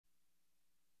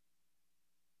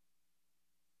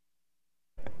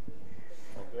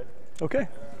Okay.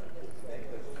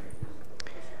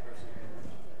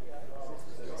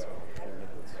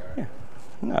 Yeah.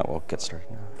 No, we'll get started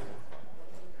now.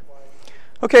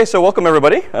 Okay, so welcome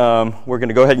everybody. We're going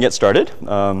to go ahead and get started.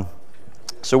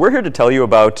 So we're here to tell you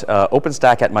about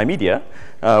OpenStack at MiMedia,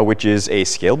 which is a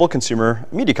scalable consumer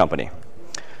media company.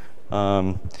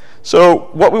 So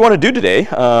what we want to do today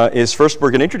is first we're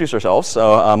going to introduce ourselves.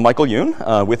 I'm Michael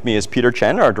Yoon. With me is Peter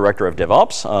Chen, our Director of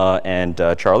DevOps, and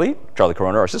Charlie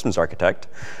Corona, our Systems Architect.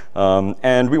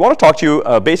 And we want to talk to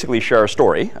you, basically share our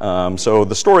story. So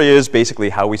the story is basically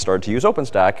how we started to use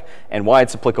OpenStack and why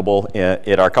it's applicable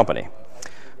at our company.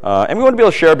 And we want to be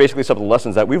able to share basically some of the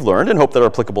lessons that we've learned and hope that are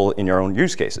applicable in your own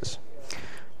use cases.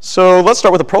 So let's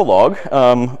start with a prologue.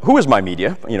 Who is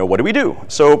MiMedia? What do we do?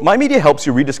 So MiMedia helps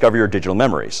you rediscover your digital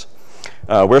memories.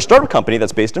 We're a startup company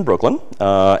that's based in Brooklyn,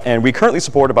 and we currently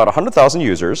support about 100,000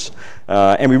 users.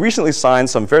 And we recently signed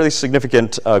some fairly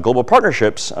significant global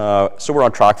partnerships, so we're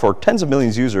on track for tens of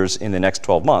millions of users in the next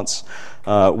 12 months,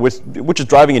 which is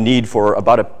driving a need for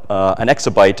about an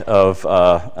exabyte of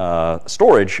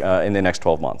storage in the next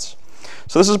 12 months.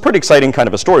 So this is a pretty exciting kind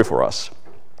of a story for us.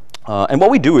 And what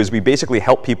we do is we basically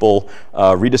help people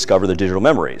rediscover their digital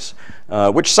memories,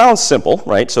 which sounds simple,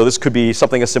 right? So this could be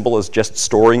something as simple as just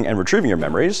storing and retrieving your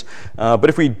memories. But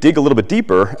if we dig a little bit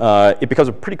deeper, it becomes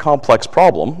a pretty complex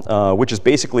problem, which is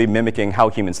basically mimicking how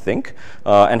humans think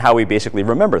and how we basically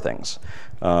remember things.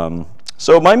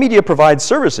 So MiMedia provides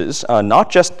services, not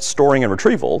just storing and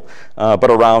retrieval, but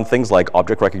around things like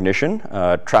object recognition,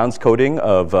 transcoding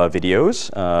of videos,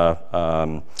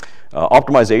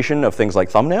 optimization of things like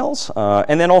thumbnails,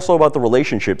 and then also about the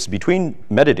relationships between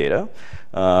metadata,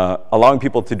 allowing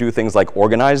people to do things like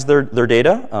organize their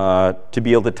data, to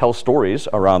be able to tell stories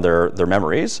around their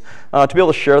memories, to be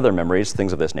able to share their memories,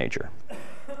 things of this nature.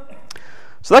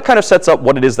 So that kind of sets up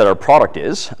what it is that our product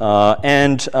is.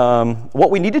 What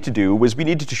we needed to do was we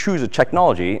needed to choose a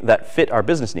technology that fit our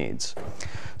business needs.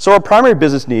 So our primary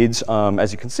business needs,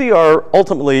 as you can see, are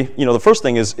ultimately, the first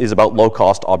thing is about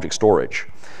low-cost object storage.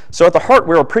 So at the heart,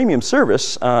 we're a premium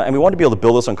service, and we want to be able to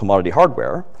build this on commodity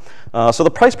hardware. So the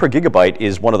price per gigabyte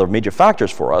is one of the major factors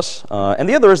for us. And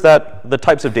the other is that the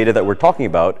types of data that we're talking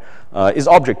about is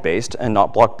object-based and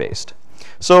not block-based.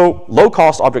 So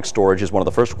low-cost object storage is one of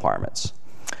the first requirements.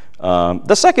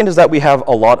 The second is that we have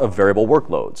a lot of variable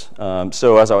workloads.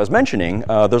 So as I was mentioning,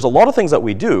 there's a lot of things that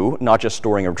we do, not just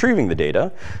storing and retrieving the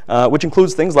data, which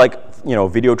includes things like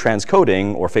video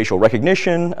transcoding or facial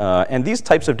recognition. And these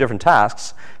types of different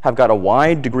tasks have got a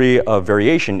wide degree of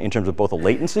variation in terms of both the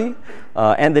latency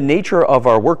and the nature of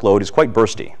our workload is quite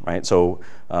bursty, right? So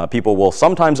people will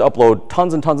sometimes upload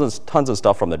tons and tons of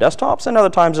stuff from their desktops, and other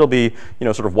times it'll be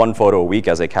sort of one photo a week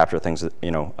as they capture things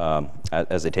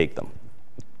as they take them.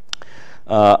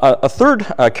 A third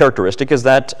characteristic is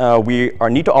that we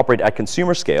need to operate at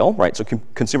consumer scale, right? So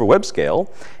consumer web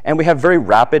scale, and we have very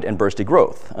rapid and bursty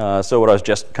growth. So what I was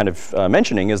just kind of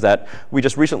mentioning is that we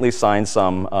just recently signed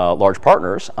some large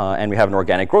partners, and we have an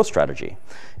organic growth strategy.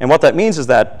 And what that means is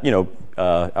that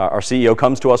our CEO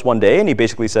comes to us one day and he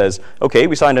basically says, okay,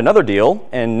 we signed another deal,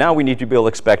 and now we need to be able to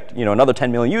expect another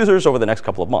 10 million users over the next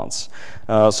couple of months.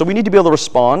 So we need to be able to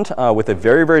respond with a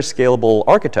very, very scalable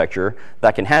architecture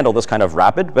that can handle this kind of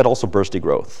rapid but also bursty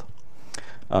growth.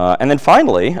 And then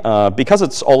finally, because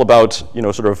it's all about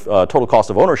total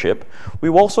cost of ownership, we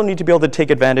also need to be able to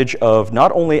take advantage of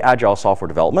not only agile software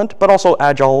development, but also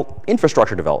agile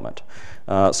infrastructure development.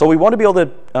 So we want to be able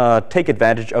to take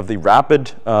advantage of the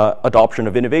rapid adoption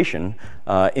of innovation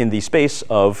in the space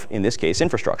of, in this case,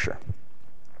 infrastructure.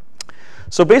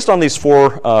 So based on these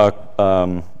four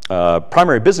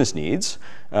primary business needs,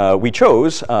 we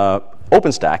chose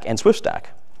OpenStack and SwiftStack.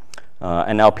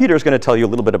 And now Peter's going to tell you a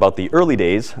little bit about the early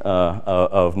days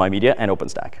of MiMedia and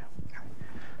OpenStack.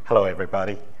 Hello,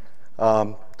 everybody.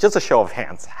 Just a show of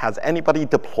hands. Has anybody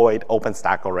deployed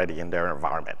OpenStack already in their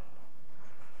environment?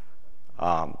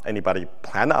 Anybody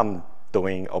plan on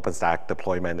doing OpenStack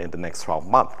deployment in the next 12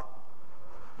 months?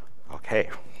 Okay,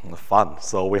 fun.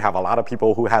 So we have a lot of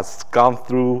people who has gone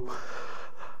through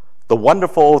the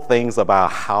wonderful things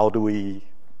about how do we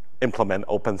implement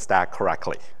OpenStack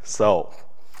correctly. So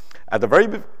at the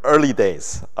very early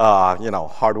days,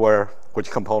 hardware, which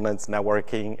components,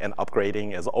 networking, and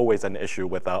upgrading is always an issue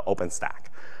with OpenStack.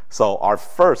 So our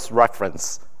first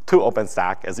reference to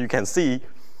OpenStack, as you can see,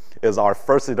 is our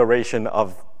first iteration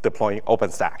of deploying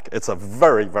OpenStack. It's a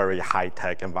very, very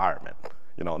high-tech environment.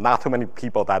 Not too many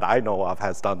people that I know of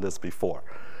has done this before.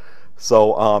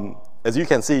 So as you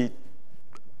can see,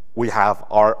 we have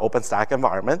our OpenStack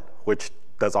environment, which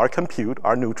does our compute,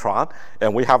 our Neutron,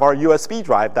 and we have our USB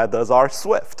drive that does our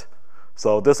Swift.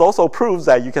 So this also proves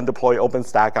that you can deploy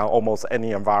OpenStack on almost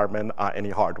any environment, any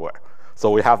hardware.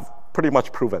 So we have pretty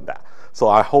much proven that. So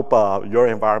I hope your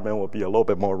environment will be a little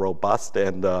bit more robust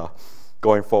and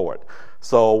going forward.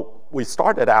 So we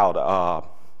started out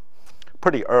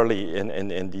pretty early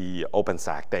in the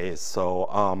OpenStack days.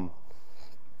 So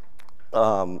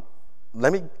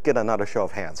let me get another show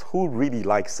of hands. Who really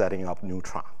likes setting up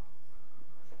Neutron?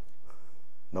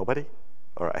 Nobody?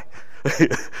 All right.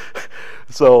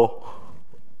 So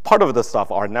part of the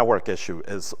stuff, our network issue,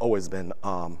 has always been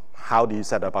how do you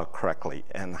set it up correctly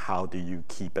and how do you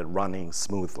keep it running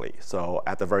smoothly? So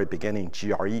at the very beginning,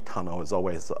 GRE tunnel is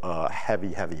always a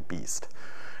heavy, heavy beast.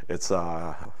 It's,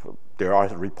 there are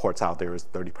reports out there is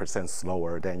 30%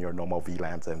 slower than your normal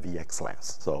VLANs and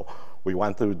VXLANs. So we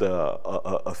went through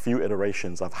a few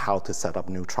iterations of how to set up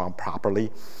Neutron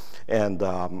properly and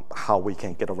how we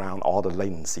can get around all the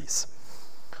latencies.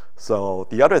 So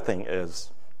the other thing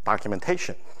is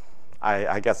documentation.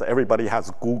 I guess everybody has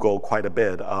Googled quite a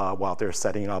bit while they're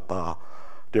setting up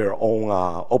their own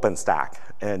OpenStack.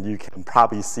 And you can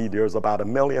probably see there's about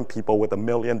 1 million people with 1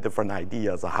 million different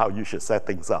ideas of how you should set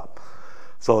things up.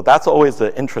 So that's always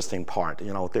the interesting part.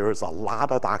 You know, there is a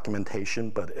lot of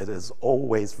documentation, but it is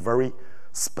always very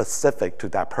specific to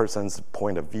that person's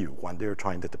point of view when they're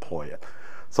trying to deploy it.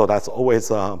 So that's always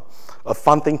a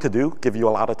fun thing to do, give you a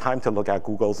lot of time to look at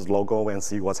Google's logo and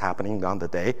see what's happening on the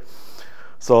day.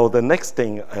 So the next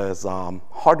thing is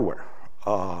hardware.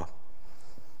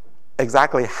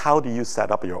 Exactly how do you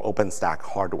set up your OpenStack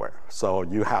hardware? So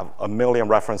you have 1 million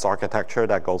reference architecture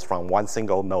that goes from one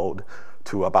single node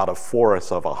to about a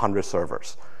forest of 100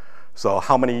 servers. So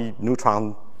how many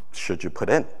Neutron should you put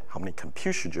in? How many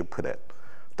compute should you put in?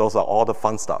 Those are all the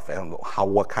fun stuff, and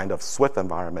what kind of Swift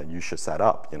environment you should set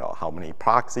up. You know, how many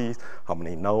proxies, how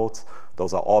many nodes.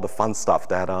 Those are all the fun stuff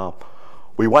that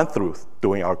we went through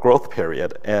during our growth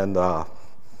period. And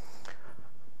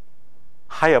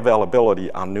high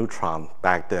availability on Neutron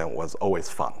back then was always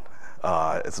fun.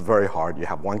 It's very hard. You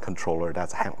have one controller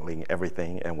that's handling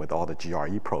everything, and with all the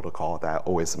GRE protocol, that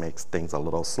always makes things a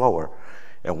little slower.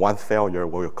 And one failure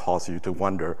will cause you to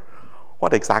wonder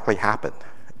what exactly happened.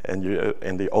 And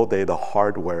in the old day, the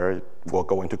hardware will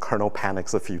go into kernel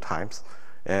panics a few times.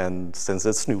 And since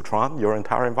it's Neutron, your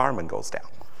entire environment goes down.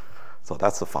 So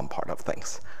that's the fun part of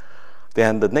things.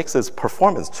 Then the next is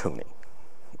performance tuning.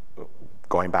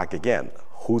 Going back again,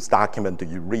 whose document do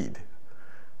you read?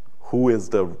 Who is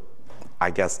the,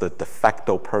 I guess, the de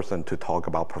facto person to talk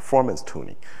about performance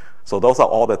tuning? So those are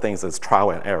all the things that's trial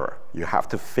and error. You have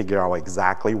to figure out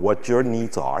exactly what your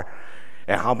needs are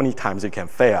and how many times you can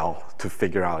fail to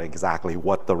figure out exactly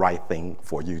what the right thing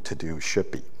for you to do should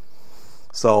be.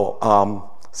 So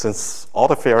since all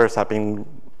the failures have been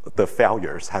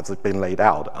laid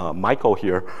out, Michael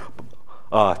here,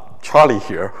 Charlie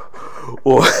here,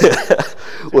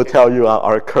 will tell you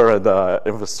our current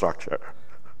infrastructure.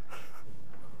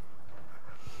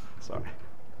 Sorry.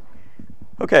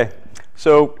 Okay.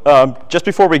 So just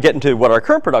before we get into what our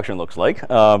current production looks like,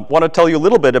 I want to tell you a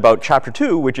little bit about Chapter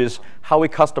 2, which is how we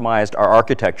customized our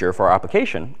architecture for our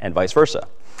application and vice versa.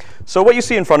 So what you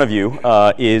see in front of you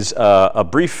is a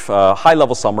brief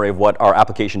high-level summary of what our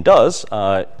application does,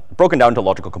 broken down into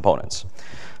logical components.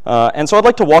 And so I'd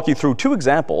like to walk you through 2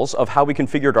 examples of how we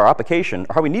configured our application,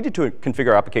 or how we needed to configure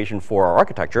our application for our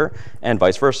architecture and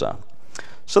vice versa.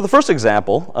 So the first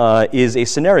example is a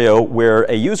scenario where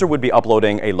a user would be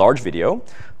uploading a large video.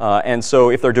 And so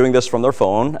if they're doing this from their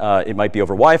phone, it might be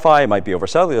over Wi-Fi, it might be over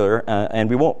cellular. And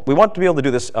we want to be able to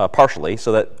do this partially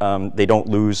so that they don't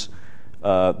lose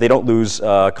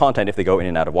content if they go in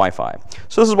and out of Wi-Fi.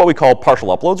 So this is what we call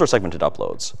partial uploads or segmented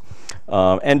uploads.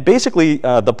 And basically,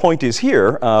 the point is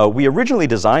here, we originally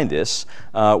designed this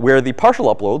where the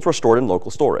partial uploads were stored in local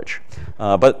storage.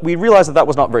 But we realized that that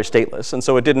was not very stateless, and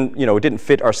so it didn't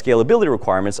fit our scalability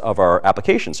requirements of our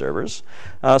application servers.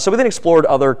 So we then explored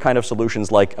other kind of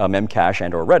solutions like Memcache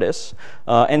and or Redis.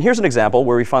 And here's an example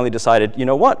where we finally decided, you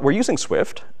know what, we're using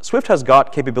Swift. Swift has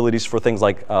got capabilities for things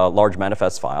like large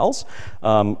manifest files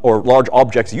or large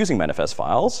objects using manifest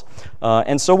files.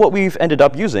 And so what we've ended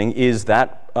up using is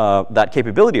that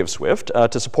capability of Swift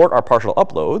to support our partial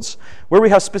uploads, where we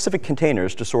have specific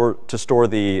containers to store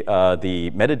the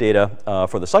metadata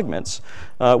for the segments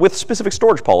with specific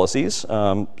storage policies,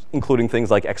 including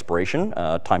things like expiration,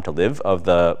 time to live of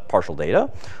the partial data,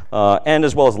 and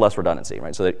as well as less redundancy,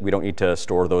 right? So that we don't need to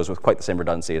store those with quite the same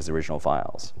redundancy as the original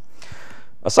files.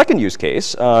 A second use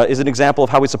case is an example of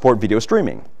how we support video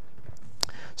streaming.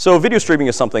 So video streaming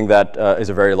is something that is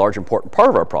a very large, important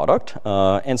part of our product.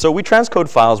 And so we transcode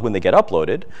files when they get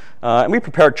uploaded. And we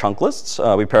prepare chunk lists.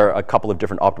 We prepare a couple of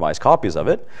different optimized copies of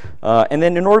it. And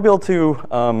then in order to be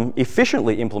able to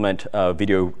efficiently implement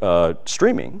video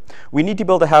streaming, we need to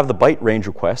be able to have the byte range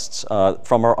requests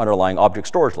from our underlying object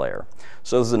storage layer.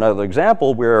 So this is another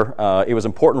example where it was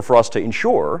important for us to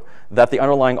ensure that the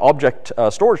underlying object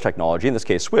storage technology, in this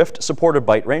case Swift, supported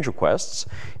byte range requests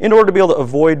in order to be able to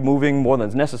avoid moving more than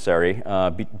is necessary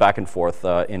back and forth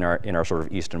in our sort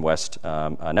of east and west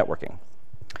networking.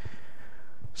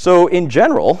 So in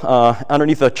general,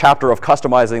 underneath the chapter of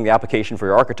customizing the application for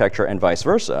your architecture and vice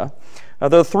versa,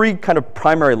 there are three kind of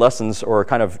primary lessons or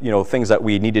kind of things that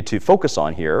we needed to focus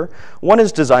on here. One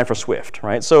is design for Swift,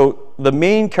 right? So the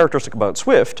main characteristic about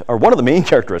Swift, or one of the main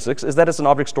characteristics, is that it's an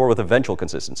object store with eventual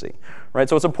consistency, right?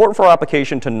 So it's important for our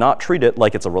application to not treat it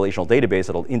like it's a relational database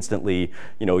that'll instantly,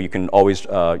 you can always,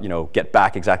 get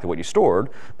back exactly what you stored,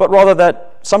 but rather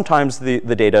that sometimes the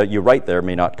data you write there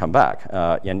may not come back,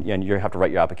 and you have to write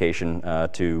your application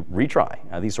to retry,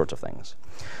 these sorts of things.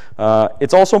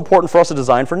 It's also important for us to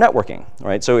design for networking,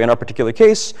 right? So in our particular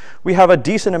case, we have a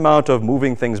decent amount of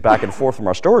moving things back and forth from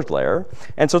our storage layer.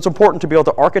 And so it's important to be able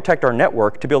to architect our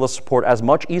network to be able to support as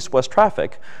much east-west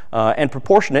traffic and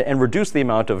proportion it and reduce the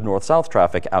amount of north-south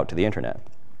traffic out to the internet.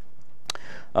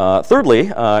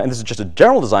 Thirdly, and this is just a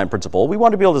general design principle, we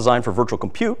want to be able to design for virtual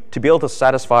compute to be able to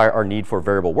satisfy our need for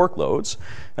variable workloads,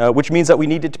 which means that we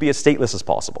need it to be as stateless as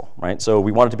possible, right? So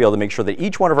we wanted to be able to make sure that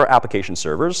each one of our application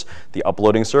servers, the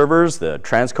uploading servers, the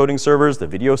transcoding servers, the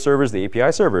video servers, the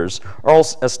API servers, are all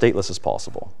as stateless as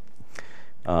possible.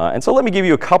 And so let me give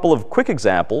you a couple of quick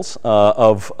examples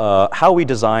of how we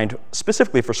designed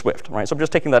specifically for Swift, right? So I'm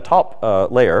just taking that top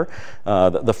layer,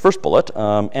 the first bullet,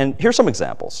 and here's some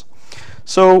examples.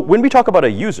 So when we talk about a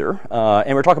user,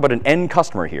 and we're talking about an end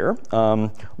customer here,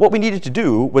 what we needed to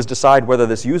do was decide whether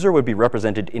this user would be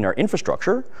represented in our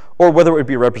infrastructure, or whether it would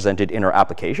be represented in our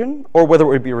application, or whether it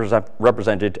would be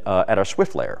represented at our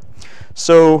Swift layer.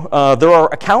 So there are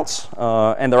accounts,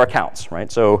 and there are accounts, right?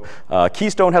 So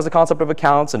Keystone has a concept of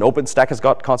accounts, and OpenStack has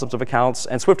got concepts of accounts,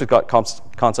 and Swift has got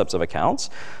concepts of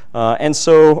accounts. And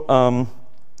so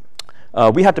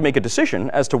we had to make a decision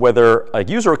as to whether a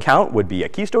user account would be a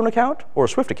Keystone account or a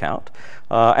Swift account.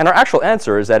 And our actual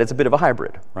answer is that it's a bit of a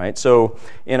hybrid, right? So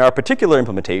in our particular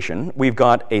implementation, we've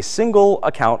got a single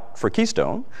account for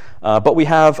Keystone, but we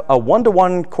have a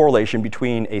one-to-one correlation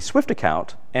between a Swift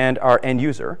account and our end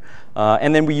user.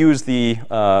 And then we use the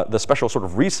special sort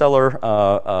of reseller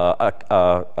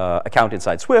account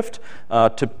inside Swift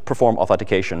to perform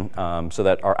authentication so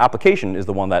that our application is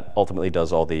the one that ultimately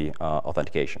does all the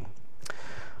authentication.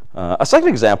 A second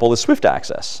example is Swift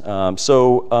access.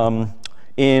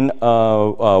 In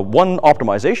one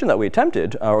optimization that we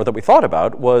attempted, or that we thought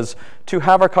about, was to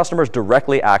have our customers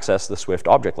directly access the Swift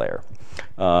object layer.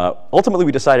 Ultimately,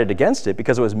 we decided against it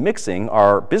because it was mixing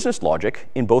our business logic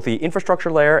in both the infrastructure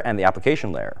layer and the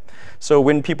application layer. So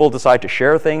when people decide to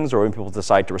share things, or when people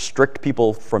decide to restrict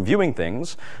people from viewing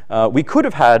things, we could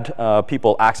have had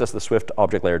people access the Swift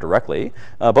object layer directly,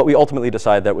 but we ultimately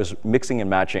decided that was mixing and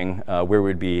matching where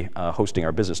we'd be hosting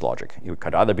our business logic. It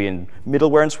could either be in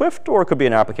middleware in Swift, or it could be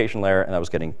an application layer, and that was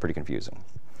getting pretty confusing.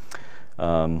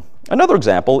 Another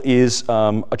example is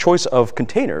a choice of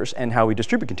containers and how we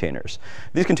distribute containers.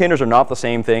 These containers are not the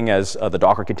same thing as the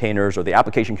Docker containers or the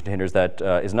application containers that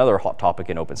is another hot topic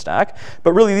in OpenStack.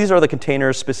 But really, these are the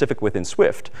containers specific within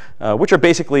Swift, which are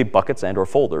basically buckets and or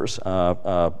folders.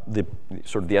 The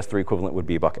S3 equivalent would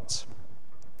be buckets.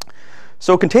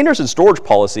 So containers and storage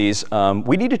policies,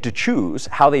 we needed to choose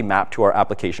how they map to our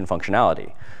application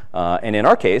functionality. And in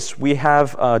our case, we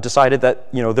have decided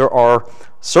that there are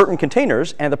certain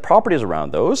containers and the properties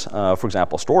around those, for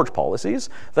example, storage policies,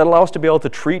 that allow us to be able to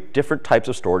treat different types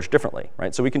of storage differently,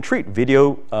 right? So we can treat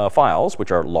video files, which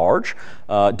are large,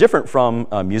 different from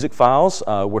music files,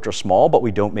 which are small, but we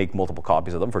don't make multiple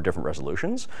copies of them for different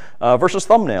resolutions, versus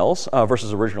thumbnails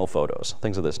versus original photos,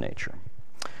 things of this nature.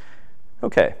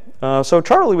 OK, so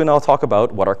Charlie will now talk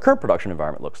about what our current production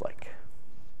environment looks like.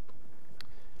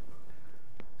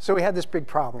 So we had this big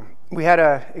problem. We had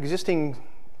an existing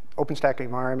OpenStack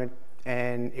environment,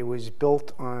 and it was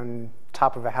built on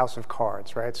top of a house of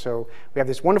cards, right? So we have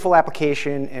this wonderful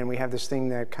application, and we have this thing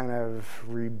that kind of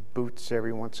reboots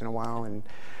every once in a while, and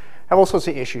have all sorts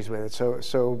of issues with it.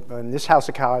 So in this house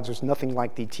of cards, there's nothing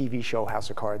like the TV show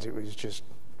House of Cards. It was just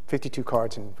 52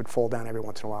 cards and would fall down every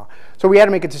once in a while. So we had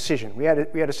to make a decision. We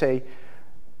had to say,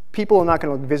 people are not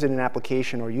going to visit an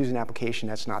application or use an application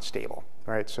that's not stable,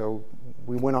 right? So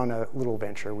we went on a little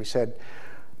venture. We said,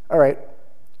 all right,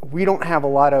 we don't have a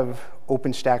lot of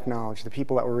OpenStack knowledge, the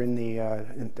people that were in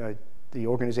the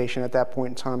organization at that point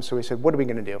in time. So we said, what are we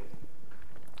going to do?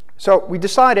 So we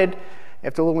decided,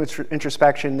 after a little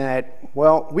introspection, that,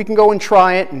 well, we can go and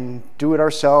try it and do it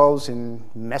ourselves and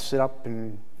mess it up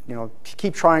and, you know,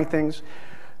 keep trying things.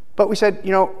 But we said,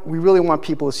 you know, we really want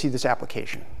people to see this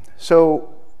application.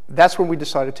 So that's when we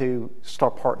decided to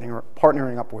start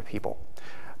partnering up with people,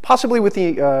 possibly with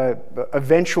the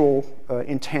eventual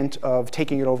intent of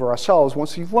taking it over ourselves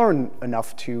once we've learned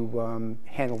enough to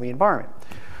handle the environment.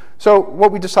 So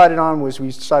what we decided on was we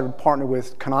decided to partner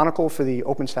with Canonical for the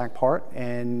OpenStack part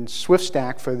and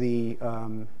SwiftStack for the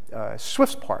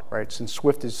Swift's part, right? Since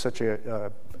Swift is such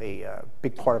a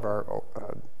big part of our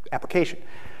application.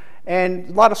 And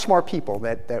a lot of smart people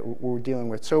that we're dealing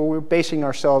with. So we're basing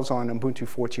ourselves on Ubuntu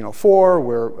 14.04.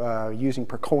 We're using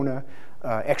Percona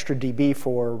ExtraDB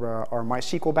for our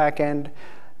MySQL backend.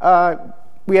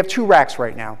 We have 2 racks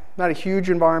right now. Not a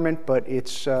huge environment, but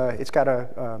it's got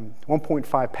a 1.5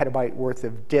 petabyte worth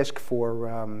of disk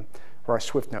for our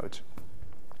Swift nodes.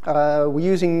 We're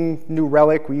using New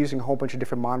Relic. We're using a whole bunch of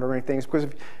different monitoring things, because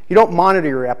if you don't monitor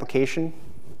your application,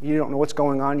 you don't know what's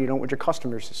going on. You don't know what your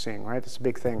customers are seeing, right? That's a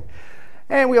big thing.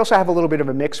 And we also have a little bit of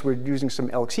a mix. We're using some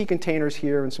LXC containers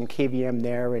here and some KVM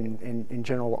there, and in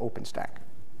general OpenStack.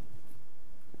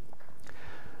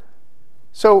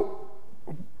 So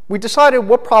we decided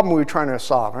what problem we were trying to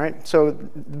solve, right? So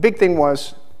the big thing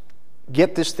was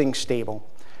get this thing stable.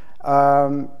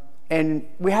 And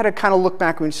we had to kind of look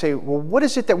back and say, well, what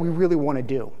is it that we really want to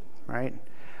do, right?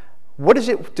 What is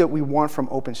it that we want from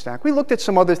OpenStack? We looked at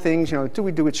some other things, you know, do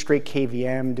we do it straight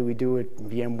KVM? Do we do it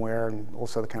VMware and all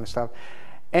this other kind of stuff?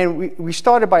 And we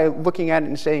started by looking at it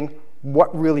and saying,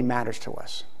 what really matters to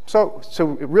us? So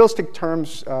in realistic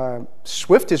terms,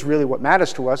 Swift is really what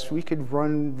matters to us. We could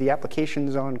run the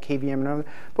applications on KVM and other,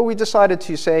 but we decided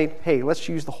to say, hey, let's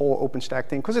use the whole OpenStack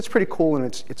thing, because it's pretty cool and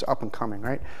it's up and coming,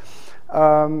 right?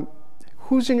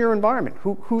 Who's in your environment?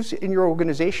 Who's in your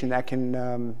organization that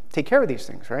can take care of these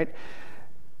things, right?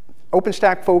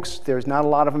 OpenStack folks, there's not a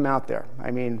lot of them out there.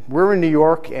 I mean, we're in New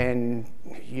York, and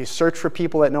you search for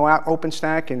people that know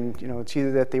OpenStack, and you know, it's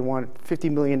either that they want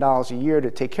 $50 million a year to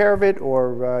take care of it,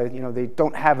 or you know, they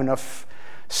don't have enough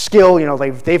skill. You know,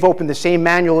 they've opened the same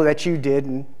manual that you did,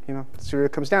 and you know, that's what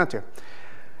it comes down to.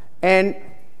 And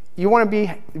you want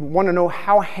to know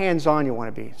how hands-on you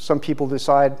want to be. Some people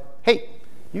decide, hey,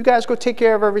 you guys go take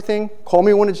care of everything. Call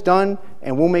me when it's done,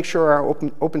 and we'll make sure our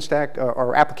OpenStack,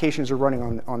 our applications are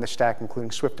running on the stack,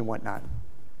 including Swift and whatnot.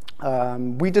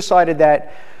 We decided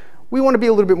that we want to be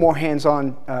a little bit more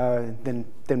hands-on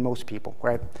than most people,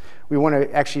 right? We want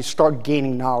to actually start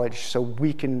gaining knowledge so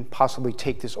we can possibly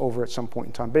take this over at some point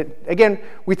in time. But again,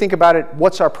 we think about it,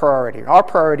 what's our priority? Our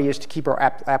priority is to keep our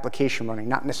application running,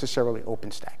 not necessarily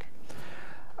OpenStack.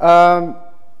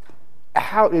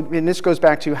 And this goes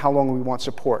back to how long we want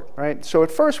support, right? So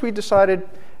at first we decided,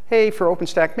 hey, for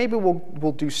OpenStack, maybe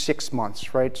we'll do 6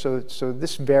 months, right? So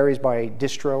this varies by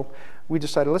distro. We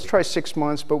decided, let's try 6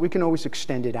 months, but we can always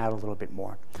extend it out a little bit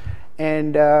more.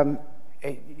 And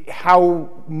how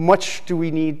much do we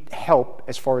need help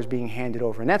as far as being handed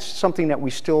over? And that's something that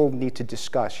we still need to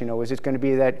discuss. You know, is it going to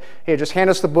be that, hey, just hand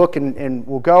us the book and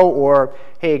we'll go, or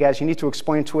hey, guys, you need to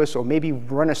explain to us, or maybe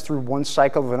run us through one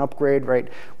cycle of an upgrade, right?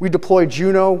 We deployed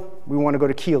Juno, we want to go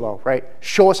to Kilo, right?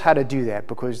 Show us how to do that,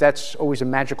 because that's always a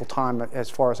magical time as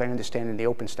far as I understand in the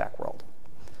OpenStack world.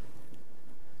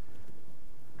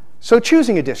 So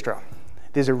choosing a distro,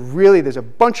 there's a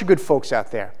bunch of good folks out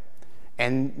there.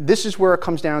 And this is where it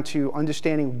comes down to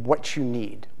understanding what you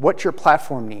need, what your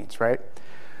platform needs, right?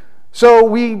 So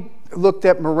we looked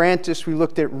at Mirantis, we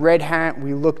looked at Red Hat,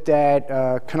 we looked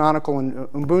at Canonical and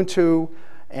Ubuntu,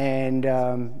 and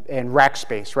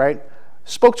Rackspace, right?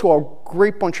 Spoke to a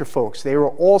great bunch of folks. They were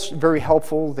all very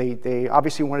helpful. They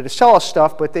obviously wanted to sell us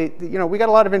stuff, but you know, we got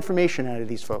a lot of information out of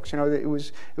these folks. You know, it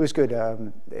was good.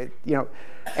 You know,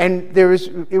 and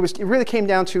it really came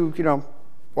down to, you know,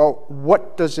 well,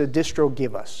 what does a distro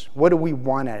give us? What do we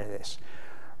want out of this,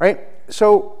 right?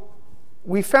 So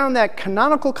we found that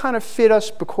Canonical kind of fit us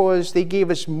because they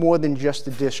gave us more than just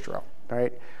the distro,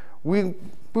 right? We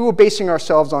were basing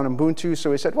ourselves on Ubuntu,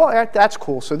 so we said, well, that's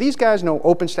cool. So these guys know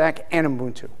OpenStack and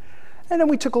Ubuntu. And then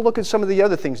we took a look at some of the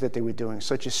other things that they were doing,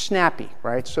 such as Snappy,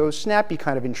 right? So Snappy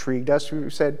kind of intrigued us. We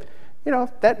said, you know,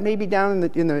 that may be down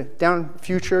in the down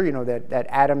future, you know, that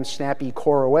Atom, Snappy,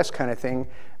 Core OS kind of thing.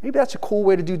 Maybe that's a cool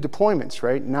way to do deployments,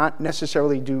 right? Not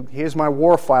necessarily do, here's my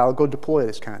WAR file, go deploy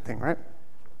this kind of thing, right?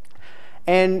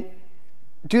 And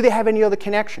do they have any other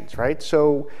connections, right?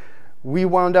 So we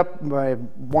wound up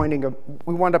finding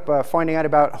out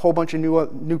about a whole bunch of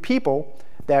new people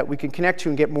that we can connect to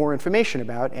and get more information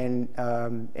about, and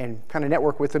kind of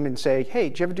network with them and say, hey,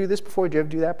 did you ever do this before? Did you ever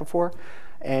do that before?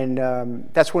 And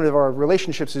that's one of our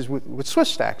relationships is with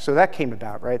SwiftStack. So that came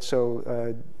about, right?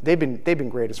 So they've been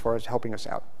great as far as helping us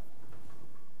out.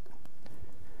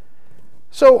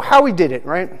 So how we did it,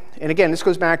 right? And again, this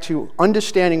goes back to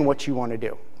understanding what you want to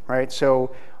do, right?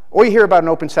 So all you hear about an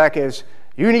OpenStack is,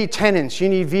 you need tenants, you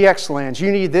need VXLANs,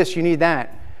 you need this, you need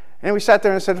that. And we sat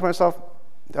there and said to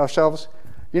ourselves,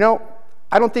 you know,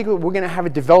 I don't think we're going to have a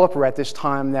developer at this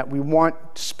time that we want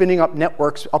spinning up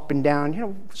networks up and down, you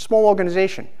know, small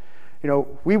organization. You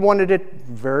know, we wanted it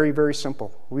very, very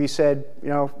simple. We said, you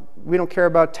know, we don't care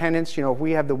about tenants. You know, if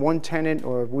we have the one tenant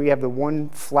or we have the one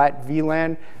flat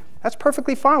VLAN, that's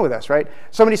perfectly fine with us, right?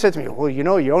 Somebody said to me, well, you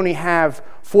know, you only have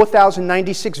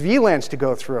 4,096 VLANs to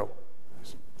go through.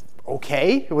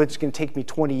 Okay, well, it's going to take me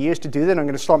 20 years to do that. I'm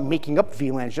going to start making up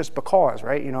VLANs just because,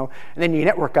 right? You know, and then your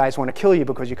network guys want to kill you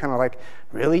because you're kind of like,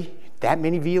 really, that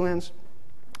many VLANs?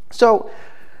 So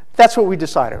that's what we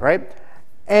decided, right?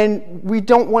 And we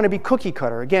don't want to be cookie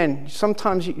cutter. Again,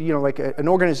 sometimes, you know, like an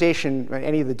organization,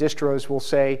 any of the distros will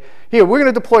say, here, we're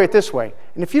going to deploy it this way.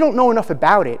 And if you don't know enough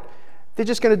about it, they're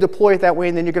just going to deploy it that way,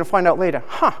 and then you're going to find out later,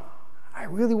 huh, I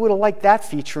really would have liked that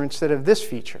feature instead of this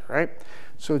feature, right?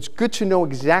 So it's good to know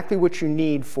exactly what you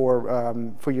need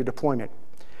for your deployment.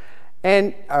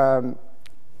 And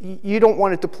you don't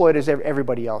want it deployed as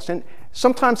everybody else. And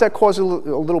sometimes that causes a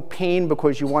little pain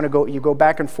because you want to go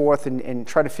back and forth and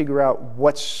try to figure out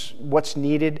what's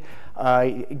needed,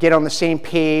 get on the same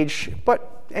page.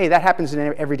 But hey, that happens in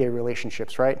everyday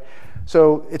relationships, right?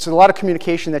 So it's a lot of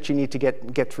communication that you need to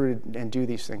get through and do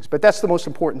these things. But that's the most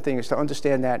important thing, is to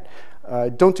understand that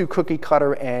don't do cookie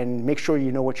cutter and make sure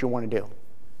you know what you want to do.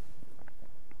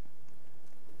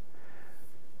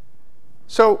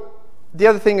 So the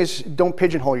other thing is, don't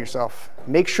pigeonhole yourself.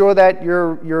 Make sure that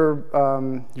you're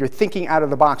thinking out of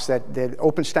the box. That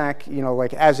OpenStack, you know,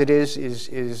 like as it is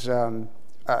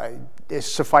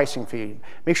sufficing for you.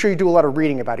 Make sure you do a lot of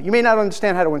reading about it. You may not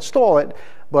understand how to install it,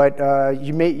 but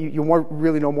you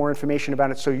really know more information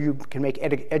about it, so you can make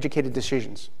educated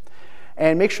decisions.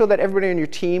 And make sure that everybody on your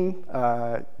team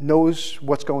knows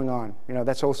what's going on. You know,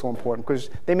 that's also important, because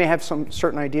they may have some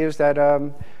certain ideas that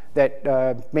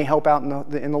may help out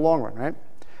in the long run, right?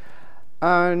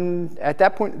 And at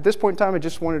this point in time, I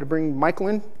just wanted to bring Michael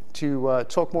in to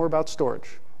talk more about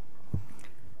storage.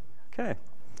 Okay.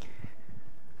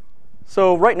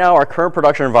 So right now, our current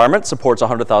production environment supports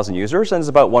 100,000 users and is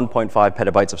about 1.5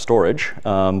 petabytes of storage.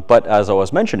 But as I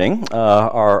was mentioning,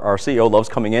 our CEO loves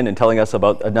coming in and telling us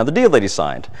about another deal that he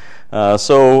signed.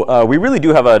 So we really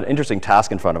do have an interesting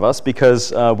task in front of us,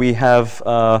 because we have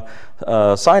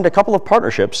signed a couple of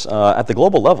partnerships at the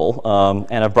global level,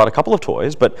 and I've brought a couple of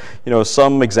toys, but you know,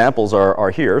 some examples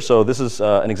are here. So this is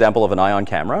an example of an Ion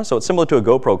camera. So it's similar to a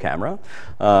GoPro camera,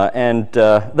 and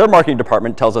their marketing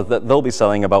department tells us that they'll be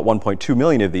selling about 1.2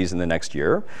 million of these in the next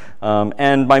year,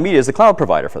 and MiMedia is the cloud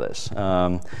provider for this.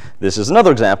 This is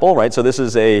another example, right? So this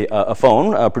is a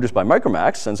phone produced by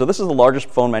Micromax, and so this is the largest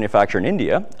phone manufacturer in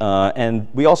India, and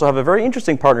we also have a very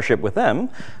interesting partnership with them,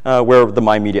 where the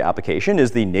MiMedia application is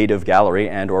the native gallery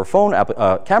and/or phone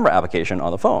camera application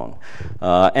on the phone.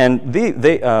 And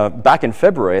they back in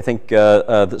February, I think,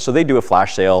 so they do a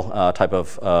flash sale type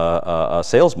of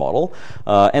sales model,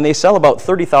 and they sell about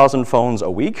 30,000 phones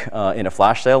a week in a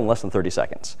flash sale in less than 30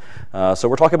 seconds. So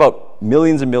we're talking about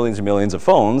millions and millions and millions of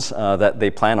phones that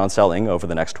they plan on selling over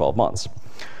the next 12 months.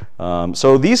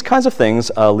 So these kinds of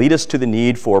things lead us to the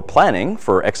need for planning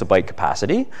for exabyte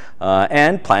capacity,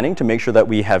 and planning to make sure that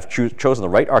we have chosen the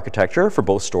right architecture for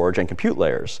both storage and compute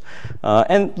layers.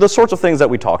 And the sorts of things that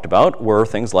we talked about were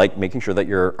things like making sure that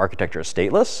your architecture is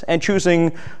stateless, and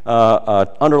choosing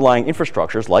underlying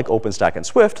infrastructures like OpenStack and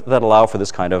Swift that allow for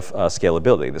this kind of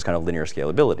scalability, this kind of linear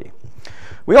scalability.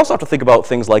 We also have to think about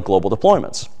things like global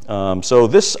deployments. So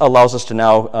this allows us to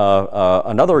now,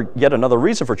 yet another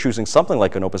reason for choosing something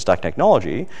like an OpenStack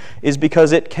technology is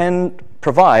because it can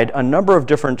provide a number of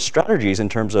different strategies in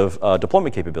terms of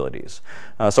deployment capabilities.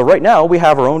 So right now we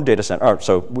have our own data center.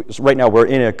 Right now we're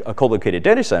in a co-located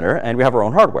data center, and we have our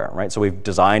own hardware, right? So we've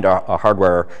designed a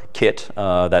hardware kit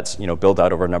that's built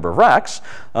out over a number of racks,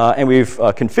 and we've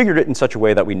configured it in such a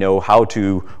way that we know how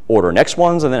to order next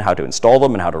ones, and then how to install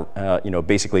them, and how to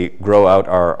basically grow out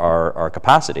our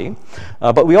capacity.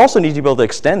 But we also need to be able to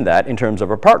extend that in terms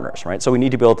of our partners, right? So we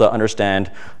need to be able to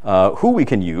understand who we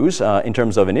can use in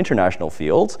terms of an international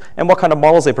fields and what kind of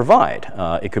models they provide.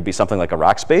 It could be something like a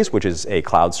Rackspace, which is a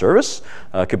cloud service.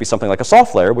 It could be something like a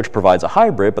SoftLayer, which provides a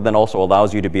hybrid, but then also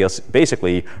allows you to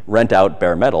basically rent out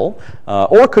bare metal.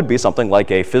 Or it could be something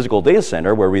like a physical data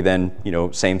center, where we then,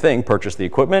 same thing, purchase the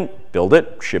equipment, build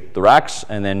it, ship the racks,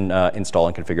 and then install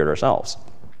and configure it ourselves.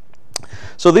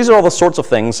 So these are all the sorts of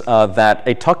things that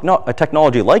a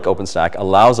technology like OpenStack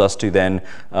allows us to then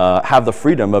have the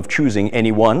freedom of choosing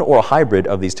any one or a hybrid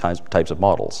of these types of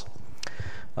models.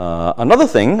 Another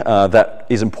thing that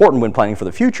is important when planning for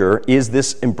the future is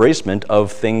this embracement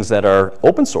of things that are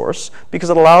open source, because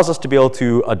it allows us to be able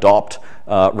to adopt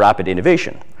rapid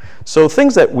innovation. So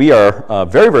things that we are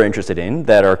very, very interested in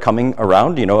that are coming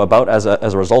around, about as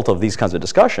a result of these kinds of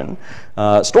discussion,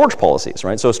 storage policies,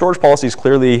 right? So storage policies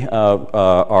clearly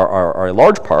are a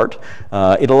large part.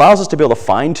 It allows us to be able to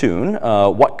fine-tune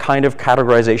what kind of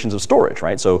categorizations of storage,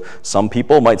 right? So some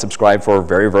people might subscribe for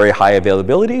very, very high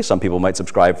availability. Some people might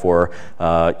subscribe for,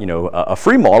 a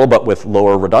free model, but with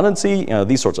lower redundancy,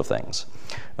 these sorts of things.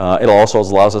 It also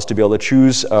allows us to be able to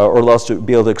choose or allows us to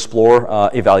be able to explore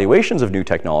evaluations of new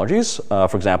technologies.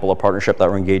 For example, a partnership that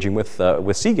we're engaging with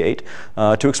Seagate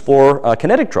to explore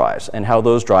kinetic drives and how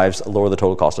those drives lower the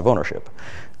total cost of ownership.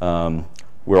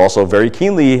 We're also very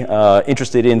keenly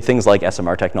interested in things like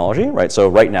SMR technology, right? So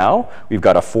right now, we've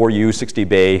got a 4U 60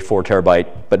 bay, 4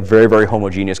 terabyte, but very, very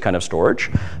homogeneous kind of storage.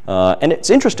 And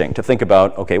it's interesting to think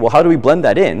about, okay, well, how do we blend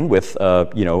that in with, a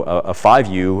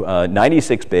 5U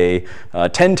 96 bay,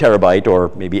 10 terabyte,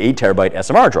 or maybe 8 terabyte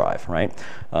SMR drive, right?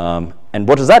 And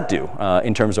what does that do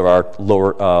in terms of our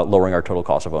lowering our total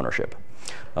cost of ownership?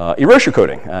 Erasure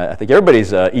coding. I think everybody's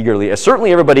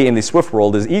certainly everybody in the Swift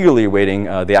world is eagerly awaiting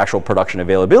the actual production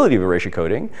availability of erasure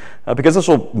coding, because this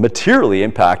will materially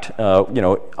impact, I'll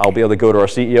be able to go to our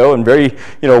CEO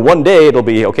and one day it'll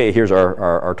be, okay, here's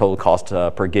our total cost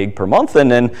per gig per month, and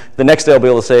then the next day I'll be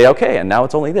able to say, okay, and now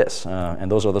it's only this.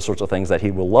 And those are the sorts of things that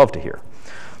he will love to hear.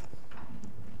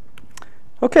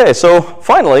 Okay, so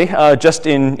finally, just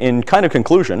in kind of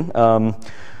conclusion,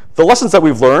 the lessons that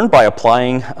we've learned by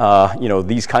applying,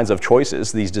 these kinds of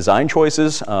choices, these design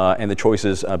choices, and the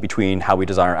choices between how we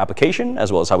design our application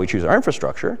as well as how we choose our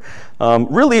infrastructure,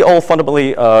 really all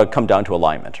fundamentally come down to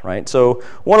alignment, right? So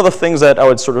one of the things that I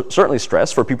would certainly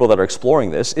stress for people that are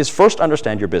exploring this is first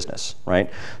understand your business,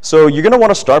 right? So you're going to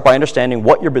want to start by understanding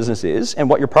what your business is and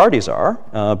what your priorities are,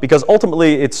 because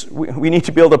ultimately we need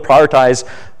to be able to prioritize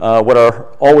what are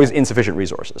always insufficient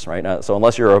resources, right? So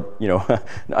unless you're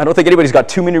I don't think anybody's got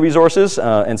too many resources,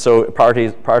 and so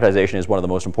prioritization is one of the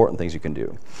most important things you can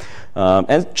do.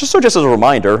 And just as a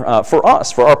reminder, for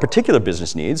us, for our particular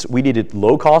business needs, we needed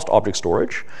low-cost object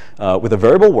storage with a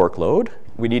variable workload.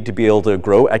 We need to be able to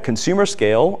grow at consumer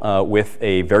scale with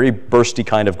a very bursty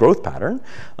kind of growth pattern,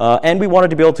 and we wanted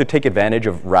to be able to take advantage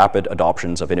of rapid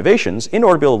adoptions of innovations in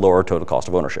order to be able to lower total cost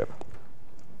of ownership.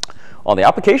 On the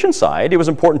application side, it was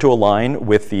important to align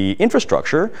with the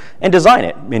infrastructure and design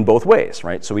it in both ways,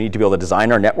 right? So we need to be able to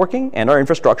design our networking and our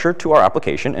infrastructure to our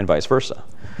application and vice versa.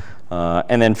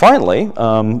 And then finally,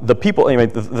 the people,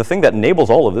 the thing that enables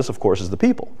all of this, of course, is the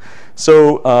people.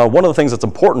 So one of the things that's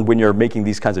important when you're making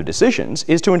these kinds of decisions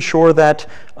is to ensure that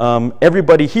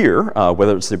everybody here,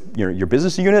 whether it's your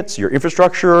business units, your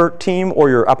infrastructure team, or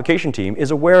your application team,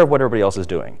 is aware of what everybody else is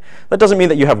doing. That doesn't mean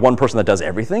that you have one person that does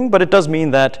everything, but it does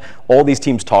mean that all these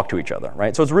teams talk to each other,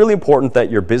 right? So it's really important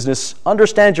that your business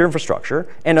understands your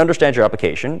infrastructure and understands your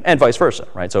application, and vice versa,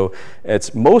 right? So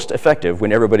it's most effective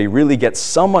when everybody really gets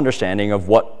some understanding of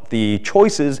what the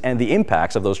choices and the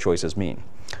impacts of those choices mean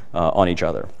on each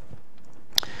other.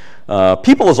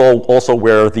 People is also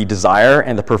where the desire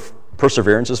and the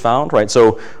perseverance is found, right?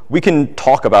 So we can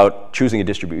talk about choosing a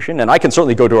distribution, and I can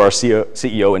certainly go to our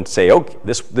CEO and say, oh,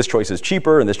 this choice is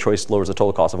cheaper and this choice lowers the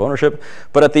total cost of ownership.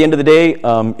 But at the end of the day,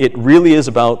 it really is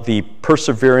about the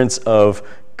perseverance of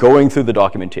going through the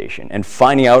documentation and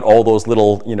finding out all those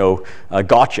little,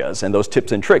 gotchas and those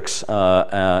tips and tricks,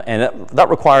 and that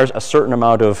requires a certain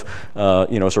amount of,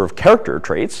 sort of character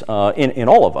traits in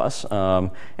all of us,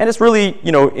 and it's really,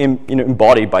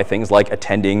 embodied by things like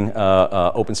attending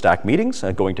OpenStack meetings,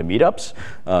 going to meetups,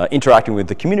 interacting with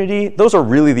the community. Those are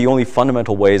really the only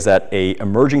fundamental ways that a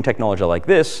emerging technology like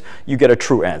this, you get a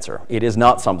true answer. It is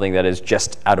not something that is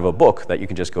just out of a book that you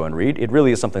can just go and read. It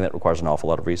really is something that requires an awful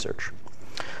lot of research.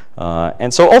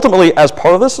 And so ultimately, as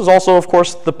part of this is also, of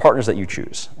course, the partners that you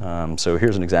choose. So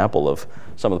here's an example of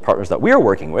some of the partners that we are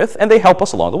working with, and they help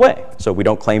us along the way. So we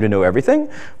don't claim to know everything.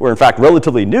 We're, in fact,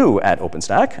 relatively new at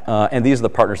OpenStack, and these are the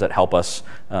partners that help us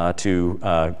to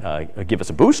give us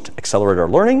a boost, accelerate our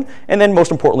learning, and then,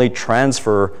 most importantly,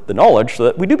 transfer the knowledge so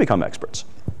that we do become experts.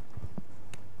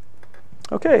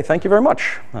 OK, thank you very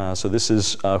much. So this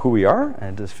is who we are.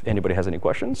 And if anybody has any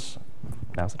questions,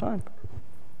 now's the time.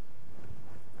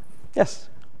 Yes?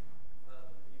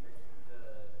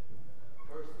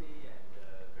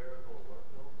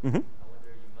 Mm-hmm. I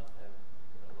wonder, you must have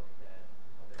looked at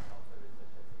other cloud services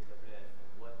such as AWS,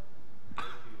 and what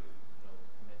made you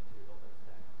commit to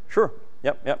OpenStack? Sure.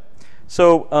 Yep. Yep.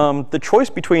 So the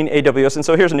choice between AWS, and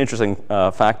so here's an interesting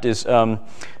fact, is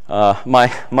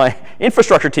my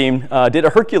infrastructure team did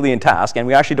a Herculean task, and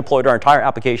we actually deployed our entire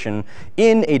application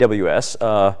in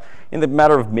AWS in the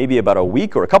matter of maybe about a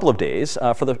week or a couple of days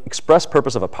for the express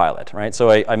purpose of a pilot, right? So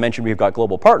I mentioned we've got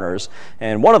global partners,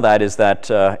 and one of that is that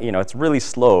it's really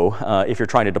slow if you're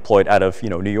trying to deploy it out of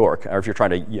New York, or if you're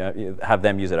trying to have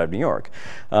them use it out of New York.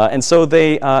 And so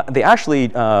they actually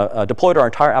deployed our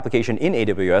entire application in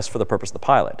AWS for the purpose of the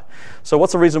pilot. So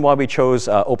what's the reason why we chose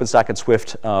OpenStack and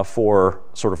Swift for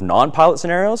sort of non-pilot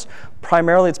scenarios?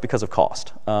 Primarily, it's because of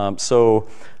cost.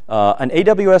 An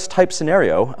AWS type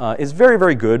scenario is very,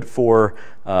 very good for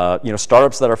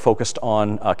startups that are focused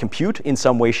on compute in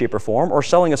some way, shape, or form, or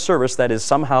selling a service that is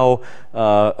somehow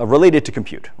related to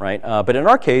compute, right? But in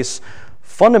our case,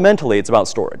 fundamentally, it's about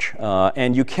storage.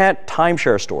 And you can't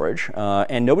timeshare storage,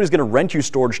 and nobody's going to rent you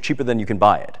storage cheaper than you can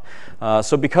buy it.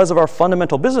 So because of our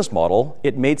fundamental business model,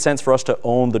 it made sense for us to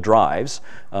own the drives.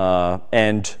 That's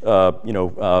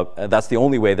the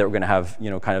only way that we're going to have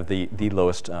kind of the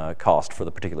lowest cost for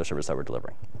the particular service that we're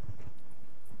delivering.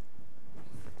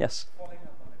 Yes? Following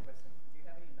up on the question, do you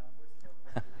have any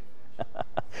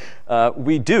numbers?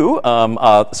 We do.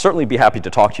 Certainly be happy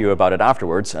to talk to you about it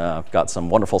afterwards. I've got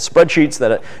some wonderful spreadsheets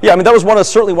that, yeah, I mean, that was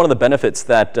certainly one of the benefits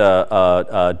that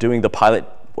doing the pilot,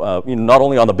 not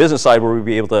only on the business side where we'd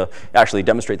be able to actually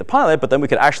demonstrate the pilot, but then we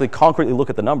could actually concretely look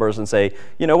at the numbers and say,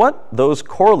 you know what, those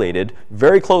correlated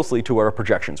very closely to where our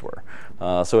projections were.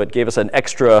 So it gave us an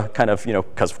extra kind of,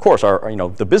 because of course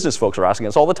the business folks are asking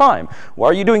us all the time, why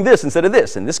are you doing this instead of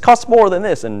this? And this costs more than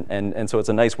this. And so it's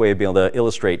a nice way of being able to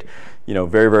illustrate,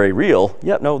 very, very real.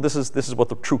 Yeah, no, this is what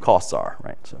the true costs are,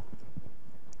 right? So.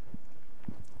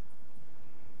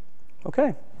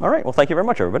 OK, all right. Well, thank you very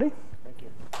much, everybody. Thank you.